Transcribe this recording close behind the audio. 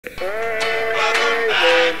Welcome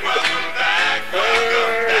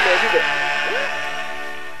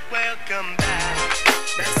back.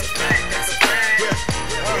 That's a fact. That's a fact.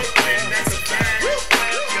 Brooklyn, that's a fact.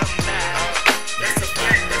 Welcome back. That's a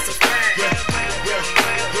fact. That's a fact. Welcome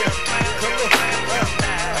back.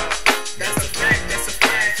 That's a fact. That's a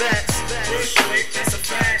fact. Bushwick, that's a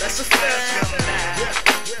fact. That's a fact. Welcome back.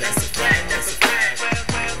 That's a fact. That's a fact.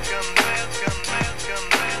 Welcome back.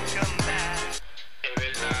 Es verdad, es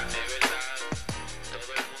verdad. Todo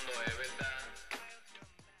el mundo es verdad.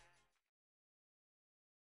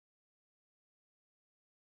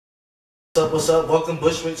 What's up? Welcome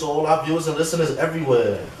Bushwick to all our viewers and listeners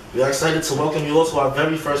everywhere. We are excited to welcome you all to our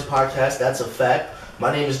very first podcast, That's a Fact.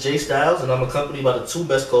 My name is Jay Styles and I'm accompanied by the two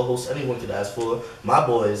best co-hosts anyone could ask for, my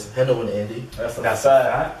boys, Heno and Andy. That's a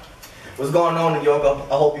fact. What's going on, New York?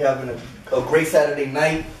 I hope you're having a great Saturday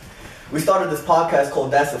night. We started this podcast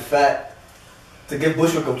called That's a Fact to give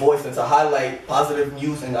Bushwick a voice and to highlight positive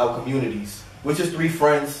news in our communities. We're just three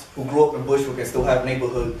friends who grew up in Bushwick and still have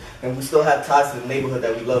neighborhood, and we still have ties to the neighborhood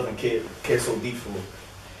that we love and care so deep for.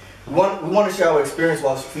 We want to share our experience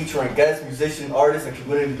while featuring guests, musicians, artists, and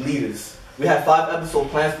community leaders. We have 5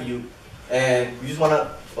 episodes planned for you, and we just want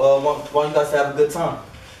you guys to have a good time.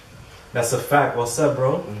 That's a fact. What's up,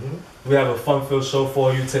 bro? We have a fun-filled show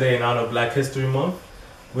for you today in honor of Black History Month.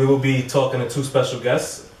 We will be talking to 2 special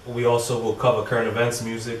guests. We also will cover current events,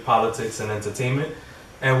 music, politics, and entertainment.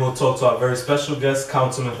 And we'll talk to our very special guest,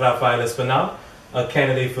 Councilman Rafael Espinal, a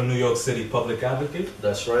candidate for New York City Public Advocate.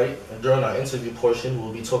 That's right. And during our interview portion,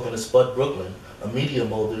 we'll be talking to Spud Brooklyn, a media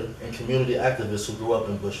molder and community activist who grew up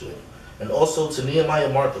in Bushwick. And also to Nehemiah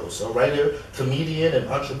Marcos, a writer, comedian, and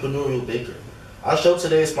entrepreneurial baker. Our show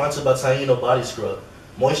today is sponsored by Taino Body Scrub.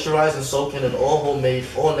 Moisturize and soak in an all-homemade,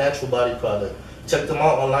 all-natural body product. Check them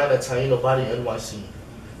out online at Taino Body NYC.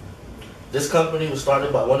 This company was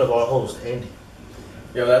started by one of our hosts, Andy.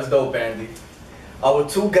 Yo, that's dope, Andy. Our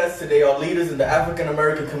 2 guests today are leaders in the African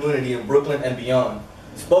American community in Brooklyn and beyond.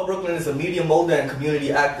 Spud Brooklyn is a media molder and community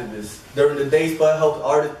activist. During the day, Spud helps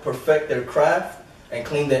artists perfect their craft and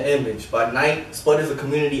clean their image. By night, Spud is a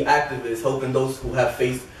community activist helping those who have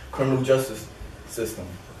faced criminal justice system.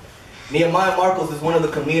 Nehemiah Marcos is one of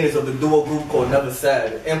the comedians of the duo group called Never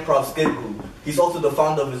Sad, an improv skit group. He's also the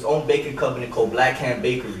founder of his own baking company called Black Hand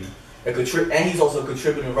Bakery. And he's also a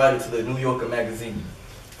contributing writer to the New Yorker magazine.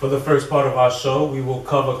 For the first part of our show, we will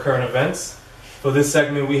cover current events. For this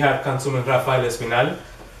segment, we have Councilman Rafael Espinal,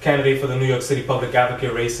 candidate for the New York City Public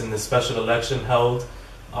Advocate race in the special election held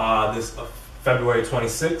this February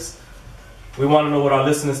 26th. We want to know what our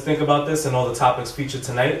listeners think about this and all the topics featured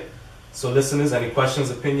tonight. So listeners, any questions,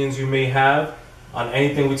 opinions you may have on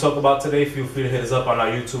anything we talk about today, feel free to hit us up on our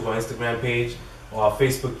YouTube or Instagram page or our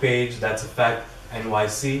Facebook page, That's a Fact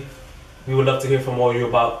NYC. We would love to hear from all of you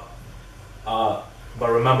about, but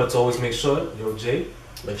remember to always make sure, yo Jay.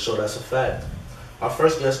 Make sure that's a fact. Our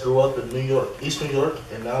first guest grew up in New York, East New York,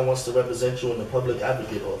 and now wants to represent you in the Public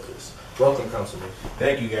Advocate office. Welcome, Councilman.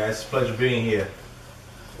 Thank you, guys. Pleasure being here.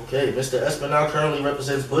 Okay, Mr. Espinal currently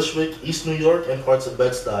represents Bushwick, East New York, and parts of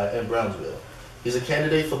Bed-Stuy and Brownsville. He's a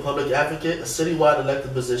candidate for Public Advocate, a citywide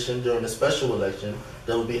elected position during a special election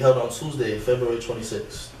that will be held on Tuesday, February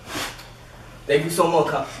 26th. Thank you so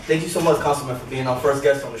much, Councilman, for being our first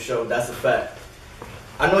guest on the show. That's a fact.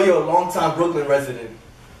 I know you're a longtime Brooklyn resident,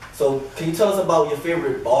 so can you tell us about your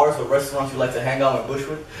favorite bars or restaurants you like to hang out in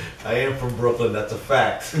Bushwick? I am from Brooklyn, that's a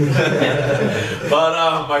fact.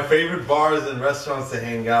 But my favorite bars and restaurants to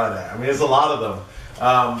hang out at, I mean, there's a lot of them.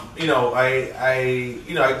 I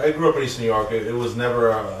grew up in East New York. It was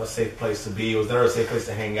never a safe place to be. It was never a safe place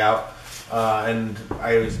to hang out. And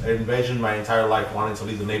I envisioned my entire life wanting to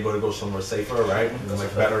leave the neighborhood, go somewhere safer, right? And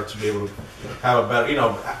like better to be able to have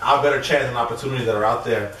a better chance and opportunity that are out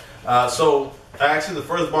there. So actually the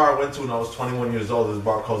first bar I went to when I was 21 years old, this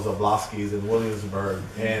bar called Zablowski's in Williamsburg.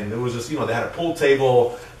 And it was just, they had a pool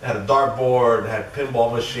table, they had a dartboard, they had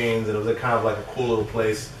pinball machines, and it was a kind of like a cool little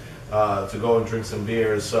place to go and drink some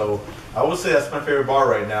beers. So I would say that's my favorite bar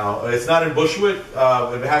right now. It's not in Bushwick.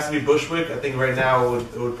 If it has to be Bushwick, I think right now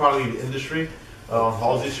it would probably be Industry on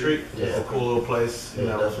Halsey Street. Yeah. It's a cool little place.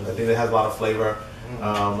 Yeah, I think it has a lot of flavor,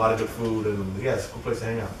 a lot of good food, and yeah, it's a cool place to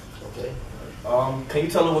hang out. Okay. Can you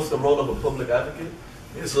tell us what's the role of a public advocate?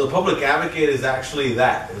 Yeah, so the public advocate is actually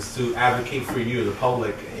that, is to advocate for you, the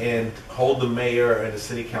public, and hold the mayor and the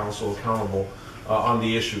city council accountable on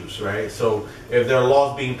the issues, right? So if there are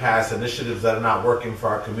laws being passed, initiatives that are not working for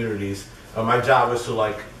our communities, my job is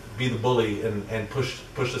to be the bully and push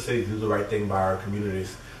the city to do the right thing by our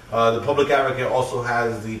communities. The public advocate also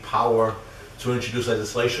has the power to introduce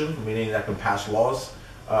legislation, meaning that can pass laws.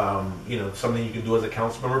 something you can do as a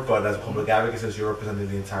council member, but as a public advocate, since you're representing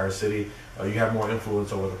the entire city, you have more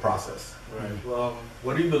influence over the process. Right. Well,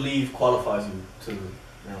 what do you believe qualifies you to,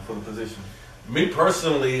 for the position? Me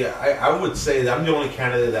personally, I would say that I'm the only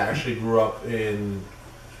candidate that actually grew up in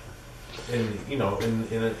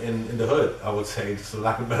the hood. I would say, just for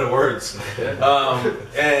lack of better words. And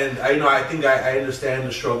I think I understand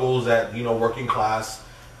the struggles that working class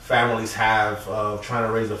families have of trying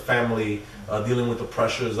to raise a family, dealing with the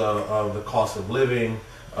pressures of the cost of living,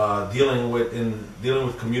 dealing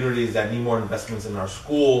with communities that need more investments in our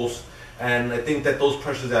schools. And I think that those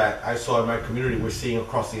pressures that I saw in my community, we're seeing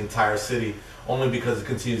across the entire city, only because it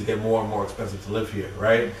continues to get more and more expensive to live here,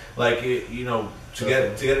 right? Like, to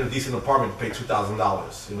get a decent apartment, you pay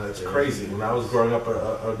 $2,000. It's crazy. When I was growing up,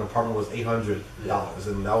 an apartment was $800,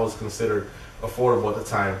 and that was considered affordable at the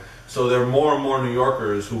time. So there are more and more New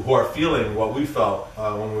Yorkers who are feeling what we felt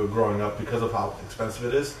when we were growing up because of how expensive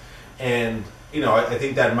it is. And I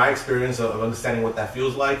think that my experience of understanding what that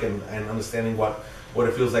feels like and understanding what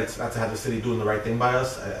it feels like not to have the city doing the right thing by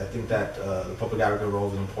us, I think that the public advocate role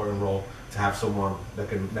is an important role to have someone that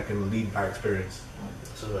can lead by experience.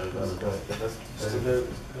 That's a good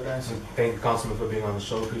answer. Thank you, Councilman, for being on the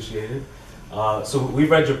show. Appreciate it. So we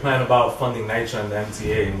read your plan about funding NYCHA and the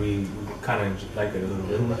MTA, and we kind of like it a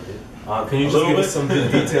little bit. Can you just give us some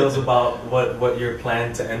details about what your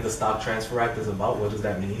plan to end the Stock Transfer Act is about? What does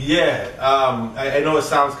that mean? Yeah, I know it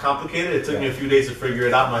sounds complicated. It took me a few days to figure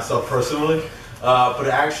it out myself personally. But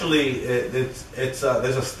actually, there's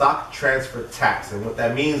a stock transfer tax, and what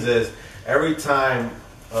that means is every time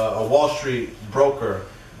a Wall Street broker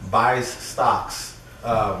buys stocks,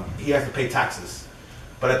 he has to pay taxes.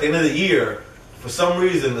 But at the end of the year, for some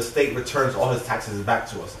reason, the state returns all his taxes back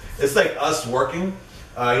to us. It's like us working.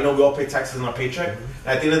 We all pay taxes on our paycheck. And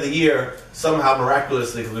at the end of the year, somehow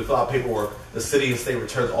miraculously, because we fill out paperwork, the city and state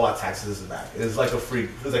returns all our taxes back. It's like free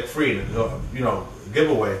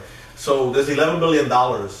giveaway. So there's $11 billion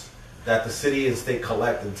that the city and state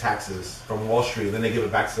collect in taxes from Wall Street, and then they give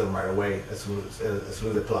it back to them right away as soon as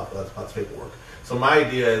they pull out the paperwork. So my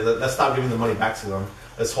idea is that let's stop giving the money back to them.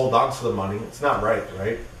 Let's hold on to the money. It's not right?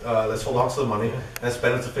 Let's hold on to the money and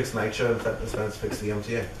spend it to fix NYCHA and spend it to fix the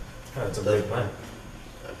MTA. That's a great plan.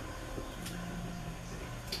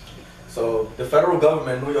 So the federal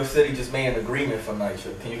government, New York City, just made an agreement for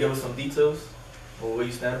NYCHA. Can you give us some details? Or where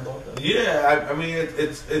you stand about that? Yeah, I mean,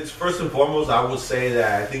 it's first and foremost, I would say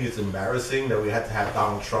that I think it's embarrassing that we had to have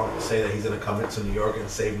Donald Trump say that he's going to come into New York and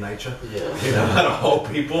save NYCHA. Yeah. Out of all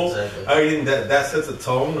people. Exactly. I think that sets a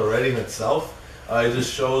tone already in itself. It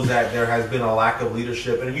just shows that there has been a lack of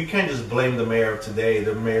leadership, and you can't just blame the mayor of today,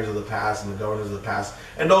 the mayors of the past, and the governors of the past,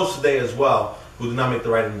 and those today as well, who did not make the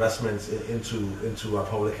right investments into our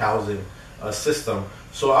public housing system.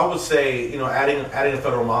 So I would say, adding a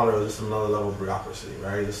federal monitor is just another level of bureaucracy,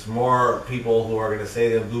 right? Just more people who are going to say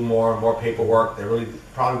they'll do more paperwork. They're really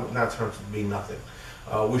probably not turned to be nothing.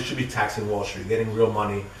 We should be taxing Wall Street, getting real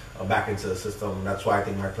money back into the system. And that's why I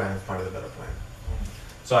think my plan is probably the better plan.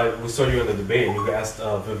 So we saw you in the debate, and you asked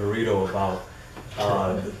Viverito about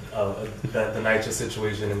the NYCHA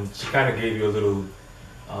situation, and she kind of gave you a little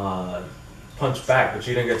punch back, but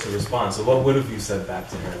you didn't get to respond. So what would have you said back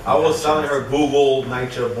to her? I was telling her Google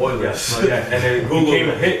NYCHA boilers. Yes, and it became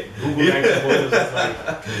a hit. Google NYCHA boilers was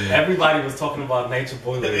like, everybody was talking about NYCHA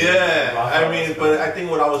boilers. Yeah, I mean, but I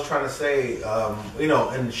think what I was trying to say,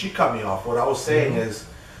 and she cut me off. What I was saying is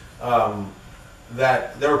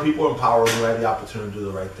that there are people in power who had the opportunity to do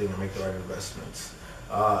the right thing and make the right investments.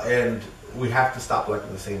 And we have to stop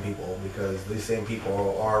electing the same people, because these same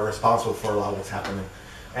people are responsible for a lot of what's happening.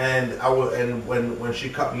 And when she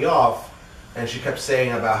cut me off, and she kept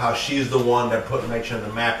saying about how she's the one that put NYCHA on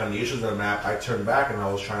the map and the issues on the map, I turned back and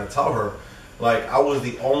I was trying to tell her, like, I was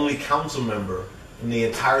the only council member in the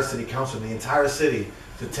entire city council, in the entire city,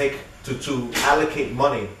 to allocate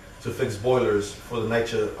money to fix boilers for the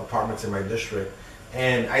NYCHA apartments in my district.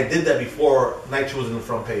 And I did that before NYCHA was in the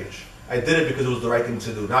front page. I did it because it was the right thing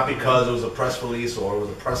to do, not because it was a press release or it was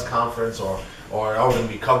a press conference or I was going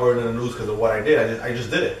to be covered in the news because of what I did. I just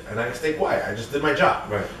did it, and I stayed quiet. I just did my job.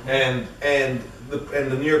 Right. And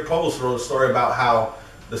the New York Post wrote a story about how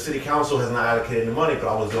the city council has not allocated the money, but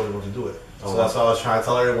I was the only one to do it. So that's why I was trying to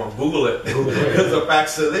tell everyone, Google it, because the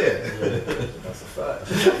facts are there. That's a fact.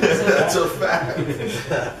 That's a fact.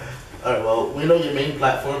 All right. Well, we know your main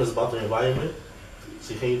platform is about the environment.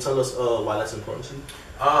 So can you tell us why that's important to you?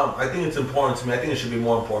 I think it's important to me. I think it should be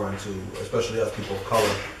more important to, especially us people of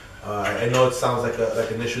color. I know it sounds like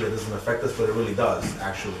an issue that doesn't affect us, but it really does,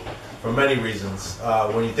 actually, for many reasons.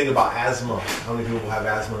 When you think about asthma, how many people have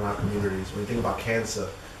asthma in our communities? When you think about cancer,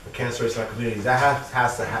 the cancer rates in our communities. That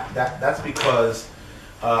has to happen. That's because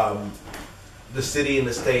the city and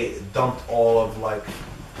the state dumped all of like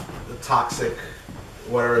the toxic,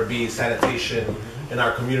 whether it be sanitation in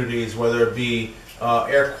our communities, whether it be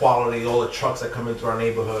air quality, all the trucks that come into our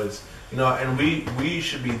neighborhoods, you know, and we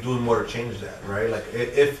should be doing more to change that, right? Like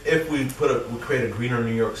if we create a greener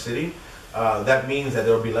New York City, that means that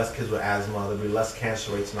there will be less kids with asthma, there'll be less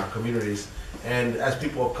cancer rates in our communities, and as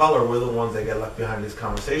people of color, we're the ones that get left behind these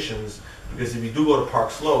conversations, because if you do go to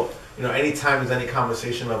Park Slope, you know, anytime there's any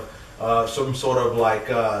conversation of some sort of like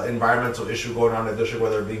environmental issue going on in the district,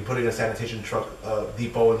 whether it be putting a sanitation truck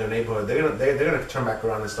depot in their neighborhood, they're gonna turn back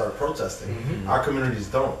around and start protesting. Our communities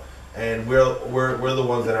don't, and we're the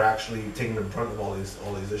ones that are actually taking the brunt of all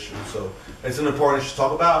these issues. So it's an important issue to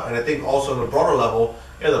talk about, and I think also on a broader level,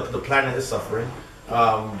 yeah, the planet is suffering.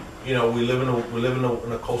 You know, we live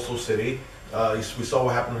in a coastal city. We saw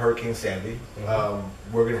what happened to Hurricane Sandy.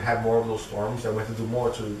 We're gonna have more of those storms, and we have to do more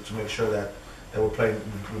to make sure that we're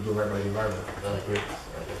doing right by the environment. I agree.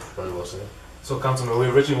 Very well said. So, Councilman, we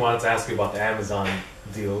originally wanted to ask you about the Amazon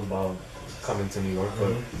deal about coming to New York,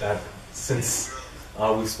 but that since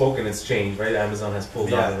we've spoken, it's changed, right? Amazon has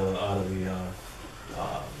pulled out of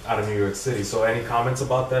New York City. So, any comments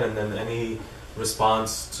about that, and then any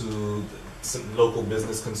response to some local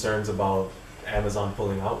business concerns about Amazon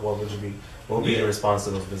pulling out? What would be your response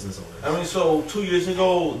to those business owners? I mean, so 2 years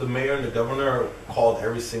ago, the mayor and the governor called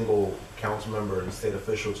every single council member and state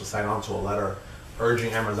official to sign on to a letter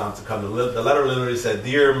urging Amazon to come. The letter literally said,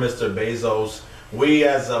 "Dear Mr. Bezos, we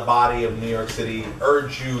as a body of New York City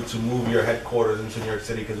urge you to move your headquarters into New York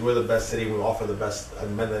City because we're the best city. We offer the best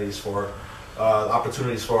amenities for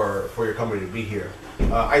opportunities for your company to be here."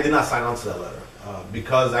 I did not sign on to that letter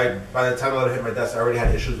because by the time the letter hit my desk, I already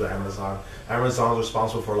had issues with Amazon. Amazon is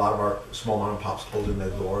responsible for a lot of our small mom and pops closing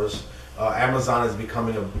their doors. Amazon is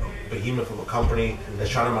becoming a behemoth of a company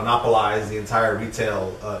that's trying to monopolize the entire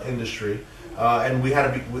retail industry, and we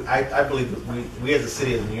had to be. I believe that we as a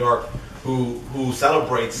city of New York, who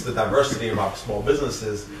celebrates the diversity of our small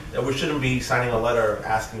businesses, that we shouldn't be signing a letter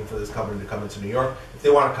asking for this company to come into New York. If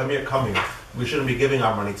they want to come here, come here. We shouldn't be giving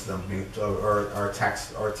our money to them, or our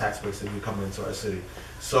tax base to be coming into our city.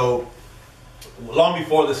 So long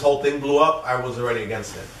before this whole thing blew up, I was already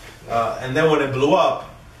against it, and then when it blew up.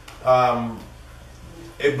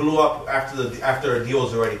 It blew up after a deal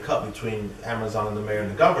was already cut between Amazon and the mayor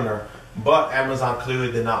and the governor, but Amazon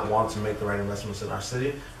clearly did not want to make the right investments in our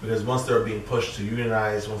city, because once they were being pushed to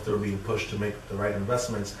unionize, once they were being pushed to make the right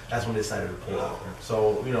investments, that's when they decided to pull out.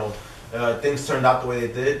 So, you know, things turned out the way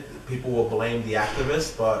they did. People will blame the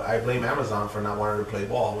activists, but I blame Amazon for not wanting to play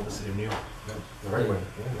ball with the city of New York. The right way.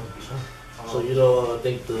 So you don't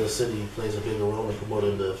think the city plays a bigger role in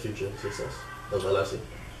promoting the future success of LIC?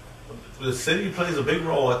 The city plays a big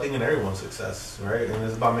role, I think, in everyone's success, right? And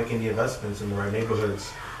it's about making the investments in the right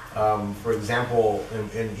neighborhoods. For example,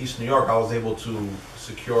 in East New York, I was able to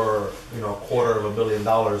secure, you know, $250 million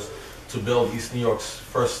to build East New York's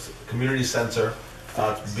first community center,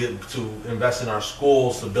 to invest in our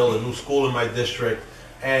schools, to build a new school in my district.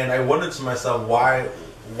 And I wondered to myself, why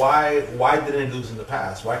didn't I do this in the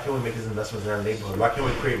past? Why can't we make these investments in our neighborhood? Why can't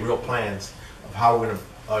we create real plans of how we're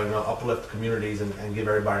going to uplift communities and give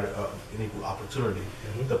everybody an equal opportunity?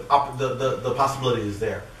 The possibility is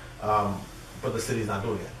there, but the city's not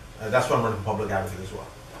doing it. That's why I'm running for public advocate as well.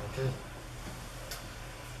 Okay.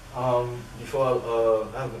 Before I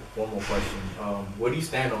have one more question. Where do you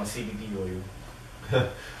stand on CBD oil?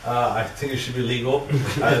 I think it should be legal.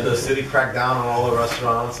 The city cracked down on all the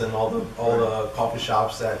restaurants and all the coffee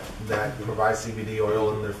shops that provide CBD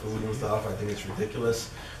oil in their food and stuff. I think it's ridiculous.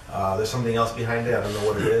 There's something else behind it. I don't know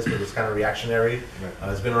what it is, but it's kind of reactionary.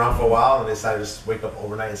 It's been around for a while, and they decided to just wake up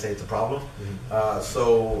overnight and say it's a problem.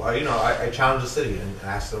 So I challenge the city and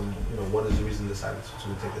ask them, what is the reason they decided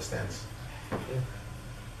to take this stance.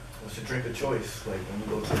 What's your drink of choice? Like when you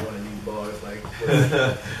go to one of these bars, like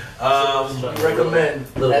what do you recommend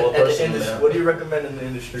at the industry? What do you recommend in the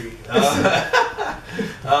industry?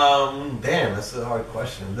 Damn, that's a hard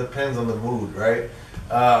question. Depends on the mood, right?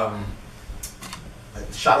 A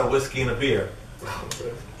shot of whiskey and a beer.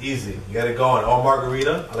 Easy. You got it going. Or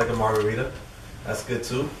margarita. I like a margarita. That's good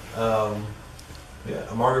too.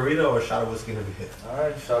 Yeah, a margarita or a shot of whiskey and a beer. All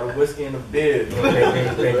right, shot of whiskey and a beer.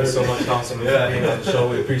 Thank you so much, Councilman, for being on the show.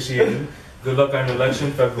 We appreciate you. Good luck on your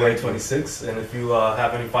election, February 26th. And if you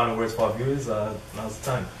have any final words for our viewers, now's the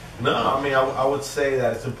time. No, I mean, I would say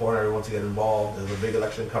that it's important for everyone to get involved. There's a big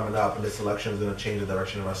election coming up, and this election is going to change the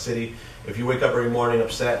direction of our city. If you wake up every morning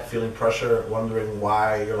upset, feeling pressure, wondering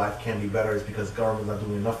why your life can't be better, it's because government's not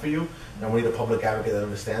doing enough for you. And we need a public advocate that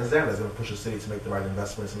understands that, and that's going to push the city to make the right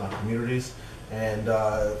investments in our communities. And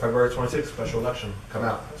February 26th, special election, come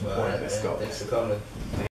out. It's important. Thanks for coming.